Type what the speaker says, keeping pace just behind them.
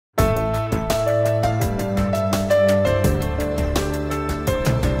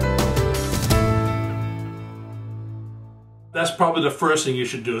that's probably the first thing you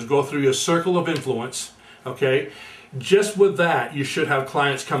should do, is go through your circle of influence, okay? Just with that, you should have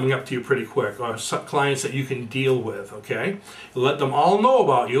clients coming up to you pretty quick, or clients that you can deal with, okay? Let them all know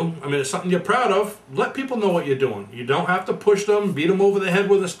about you. I mean, it's something you're proud of. Let people know what you're doing. You don't have to push them, beat them over the head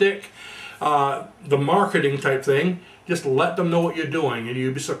with a stick, the marketing type thing. Just let them know what you're doing, and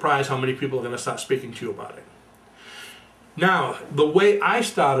you'd be surprised how many people are going to start speaking to you about it. Now, the way I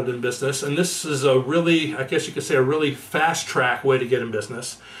started in business, and this is a really, I guess you could say, a really fast track way to get in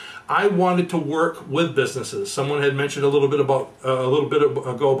business. I wanted to work with businesses. Someone had mentioned a little bit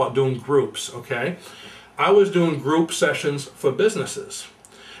ago about doing groups, okay? I was doing group sessions for businesses.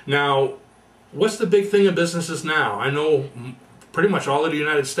 Now, what's the big thing in businesses now? I know pretty much all of the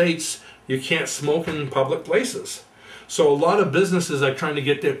United States, you can't smoke in public places. So a lot of businesses are trying to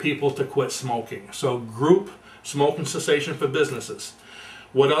get their people to quit smoking. So group smoking cessation for businesses.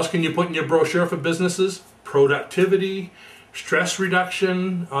 What else can you put in your brochure for businesses? Productivity, stress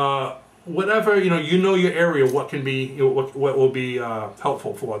reduction, whatever, you know your area, what can be, what will be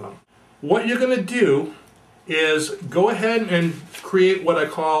helpful for them. What you're going to do is go ahead and create what I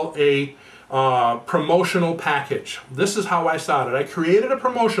call a promotional package. This is how I started. I created a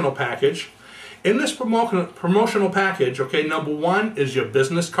promotional package. In this promotional package, okay, number one is your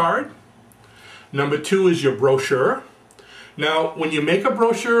business card. Number two is your brochure. Now, when you make a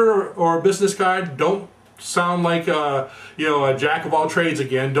brochure or a business card, don't sound like a jack of all trades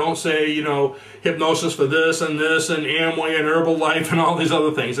again. Don't say, hypnosis for this and Amway and Herbalife and all these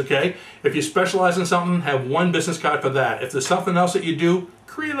other things, okay? If you specialize in something, have one business card for that. If there's something else that you do,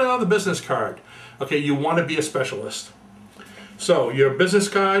 create another business card. Okay, you want to be a specialist. So, your business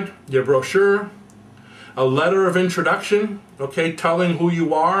card, your brochure, a letter of introduction, okay, telling who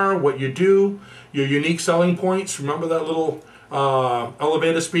you are, what you do, your unique selling points. Remember that little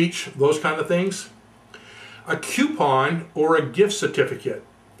elevator speech, those kind of things. A coupon or a gift certificate.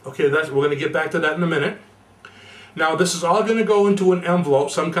 Okay, we're going to get back to that in a minute. Now, this is all going to go into an envelope,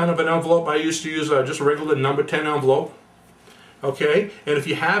 some kind of an envelope. I used to use just a regular number 10 envelope. Okay, and if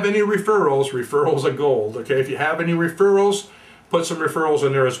you have any referrals, referrals are gold. Okay, if you have any referrals, put some referrals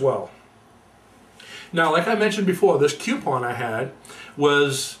in there as well. Now, like I mentioned before, this coupon I had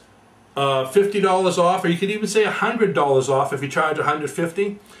was $50 off, or you could even say $100 off if you charge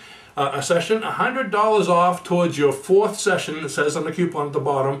 $150 a session. $100 off towards your 4th session, it says on the coupon at the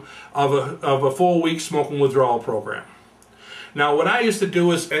bottom, of a 4-week smoking withdrawal program. Now, what I used to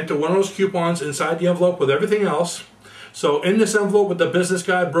do is enter one of those coupons inside the envelope with everything else. So in this envelope with the business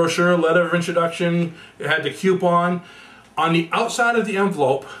card, brochure, letter of introduction, it had the coupon. On the outside of the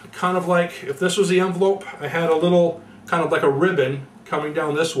envelope, kind of like if this was the envelope, I had a little kind of like a ribbon coming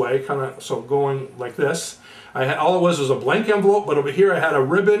down this way, kind of so going like this. All it was a blank envelope, but over here I had a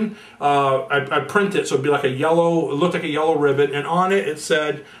ribbon. I printed it so it'd be like a yellow, it looked like a yellow ribbon, and on it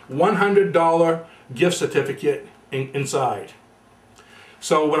said $100 gift certificate inside.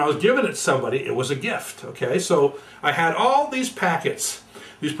 So when I was giving it to somebody, it was a gift, okay? So I had all these packets,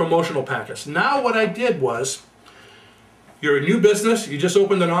 these promotional packets. Now what I did was, you're a new business, you just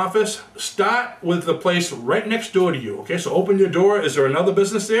opened an office, start with the place right next door to you, okay? So open your door, is there another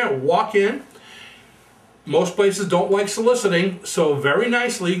business there? Walk in. Most places don't like soliciting, so very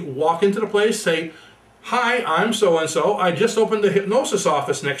nicely walk into the place, say, "Hi, I'm so-and-so. I just opened the hypnosis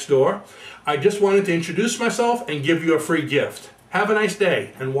office next door. I just wanted to introduce myself and give you a free gift. Have a nice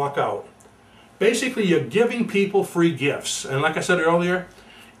day," and walk out. Basically, you're giving people free gifts. And like I said earlier,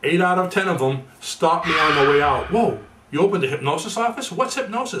 8 out of 10 of them stop me on the way out. "Whoa, you opened a hypnosis office? What's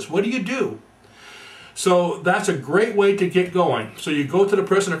hypnosis? What do you do?" So that's a great way to get going. So you go to the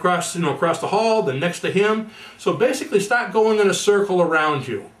person across the hall, then next to him. So basically start going in a circle around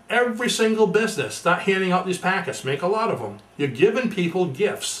you. Every single business, start handing out these packets. Make a lot of them. You're giving people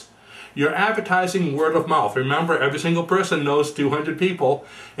gifts. You're advertising word of mouth. Remember, every single person knows 200 people,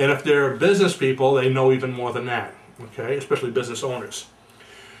 and if they're business people, they know even more than that, okay? Especially business owners.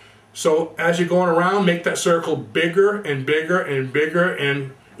 So as you're going around, make that circle bigger and bigger and bigger,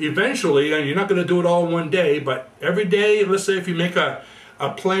 and eventually, and you're not going to do it all in one day, but every day, let's say if you make a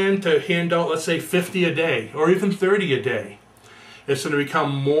plan to hand out, let's say 50 a day, or even 30 a day, it's going to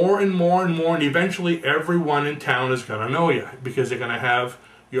become more and more and more, and eventually everyone in town is going to know you, because they're going to have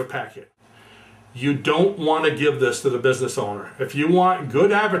your packet. You don't want to give this to the business owner. If you want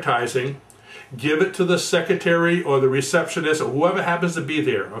good advertising, give it to the secretary or the receptionist or whoever happens to be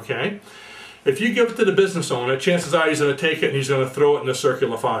there, okay? If you give it to the business owner, chances are he's going to take it and he's going to throw it in the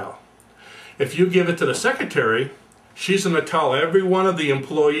circular file. If you give it to the secretary, she's going to tell every one of the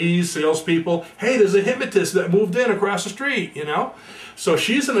employees, salespeople, hey, there's a hypnotist that moved in across the street, you know. So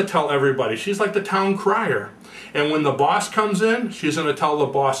she's going to tell everybody. She's like the town crier. And when the boss comes in, she's going to tell the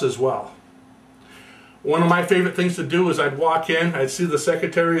boss as well. One of my favorite things to do is I'd walk in, I'd see the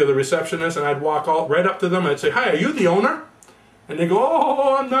secretary or the receptionist, and I'd walk right up to them and I'd say, hi, are you the owner? And they go,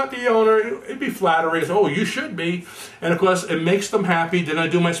 oh, I'm not the owner. It'd be flattering. Oh, you should be. And of course, it makes them happy. Then I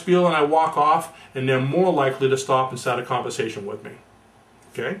do my spiel and I walk off, and they're more likely to stop and start a conversation with me.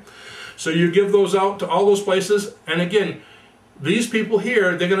 Okay? So you give those out to all those places. And again, these people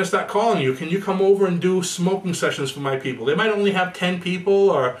here, they're going to start calling you. Can you come over and do smoking sessions for my people? They might only have 10 people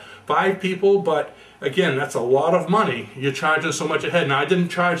or 5 people, but again, that's a lot of money. You're charging so much ahead. Now, I didn't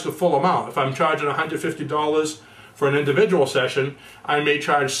charge the full amount. If I'm charging $150 for an individual session, I may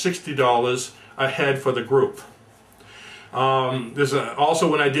charge $60 a head for the group. Also,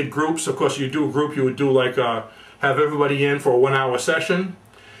 when I did groups, of course, you do a group, you would do like have everybody in for a 1-hour session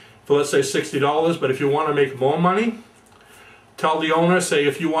for, let's say, $60. But if you want to make more money, tell the owner, say,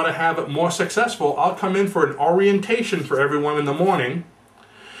 if you want to have it more successful, I'll come in for an orientation for everyone in the morning,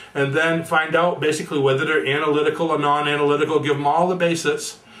 and then find out basically whether they're analytical or non-analytical, give them all the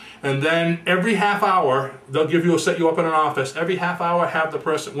basics. And then every half hour, they'll set you up in an office. Every half hour, have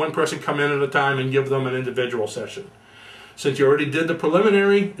one person come in at a time and give them an individual session. Since you already did the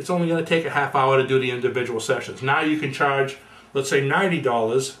preliminary, it's only going to take a half hour to do the individual sessions. Now you can charge, let's say,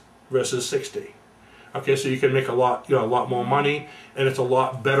 $90 versus $60. Okay, so you can make a lot more money, and it's a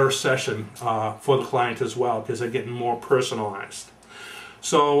lot better session for the client as well, because they're getting more personalized.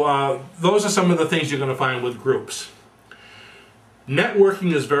 So those are some of the things you're going to find with groups.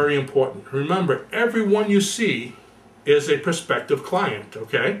 Networking is very important. Remember, everyone you see is a prospective client,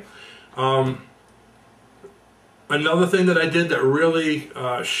 okay? Another thing that I did that really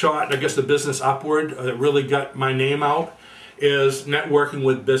shot, I guess, the business upward, that really got my name out, is networking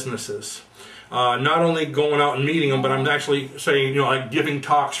with businesses. Not only going out and meeting them, but I'm actually saying, like giving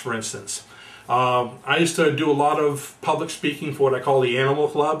talks, for instance. I used to do a lot of public speaking for what I call the animal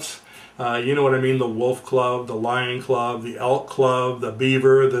clubs. You know what I mean, the wolf club, the lion club, the elk club, the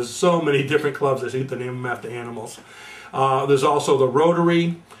beaver. There's so many different clubs. I think to name them after animals. There's also the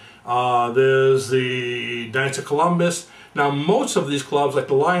Rotary. There's the Knights of Columbus. Now, most of these clubs, like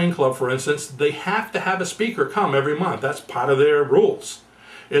the Lion Club, for instance, they have to have a speaker come every month. That's part of their rules.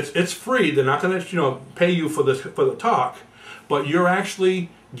 It's free. They're not going to pay you for the talk, but you're actually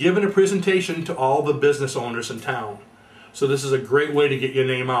giving a presentation to all the business owners in town. So this is a great way to get your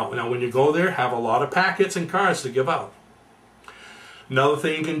name out. Now, when you go there, have a lot of packets and cards to give out. Another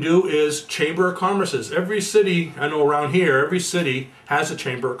thing you can do is Chamber of Commerces. Every city, I know around here, every city has a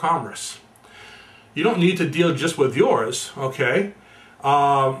Chamber of Commerce. You don't need to deal just with yours, okay?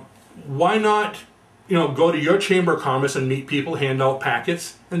 Why not, go to your Chamber of Commerce and meet people, hand out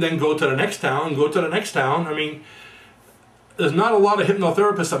packets, and then go to the next town, and go to the next town. I mean, there's not a lot of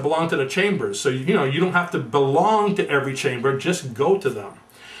hypnotherapists that belong to the chambers, so you don't have to belong to every chamber, just go to them.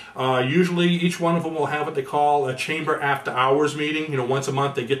 Usually each one of them will have what they call a chamber after hours meeting. Once a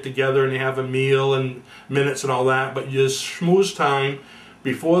month they get together and they have a meal and minutes and all that, but you just schmooze time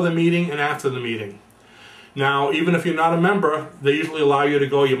before the meeting and after the meeting. Now, even if you're not a member, they usually allow you to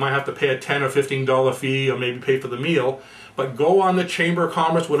go. You might have to pay a $10 or $15 fee or maybe pay for the meal, but go on the Chamber of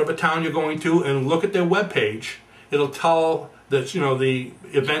Commerce, whatever town you're going to, and look at their webpage. It'll tell that, the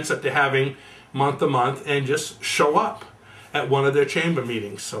events that they're having month to month, and just show up at one of their chamber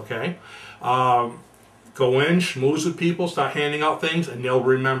meetings, okay? Go in, schmooze with people, start handing out things, and they'll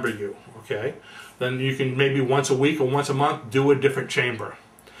remember you, okay? Then you can maybe once a week or once a month do a different chamber.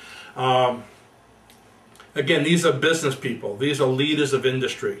 Again, these are business people. These are leaders of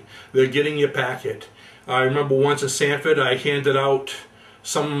industry. They're getting your packet. I remember once in Sanford, I handed out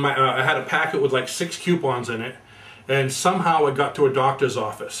I had a packet with like 6 coupons in it, and somehow it got to a doctor's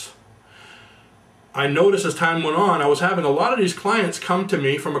office. I noticed as time went on, I was having a lot of these clients come to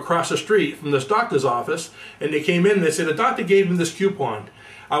me from across the street from this doctor's office, and they came in and they said, the doctor gave me this coupon.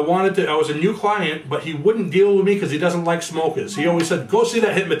 I was a new client, but he wouldn't deal with me because he doesn't like smokers. He always said, go see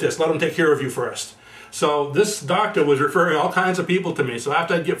that hypnotist, let him take care of you first. So this doctor was referring all kinds of people to me. So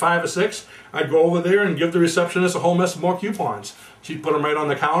after I'd get 5 or 6, I'd go over there and give the receptionist a whole mess of more coupons. She'd put them right on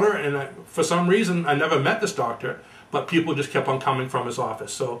the counter, and for some reason, I never met this doctor, but people just kept on coming from his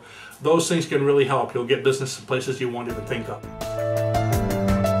office. So those things can really help. You'll get business in places you won't even think of.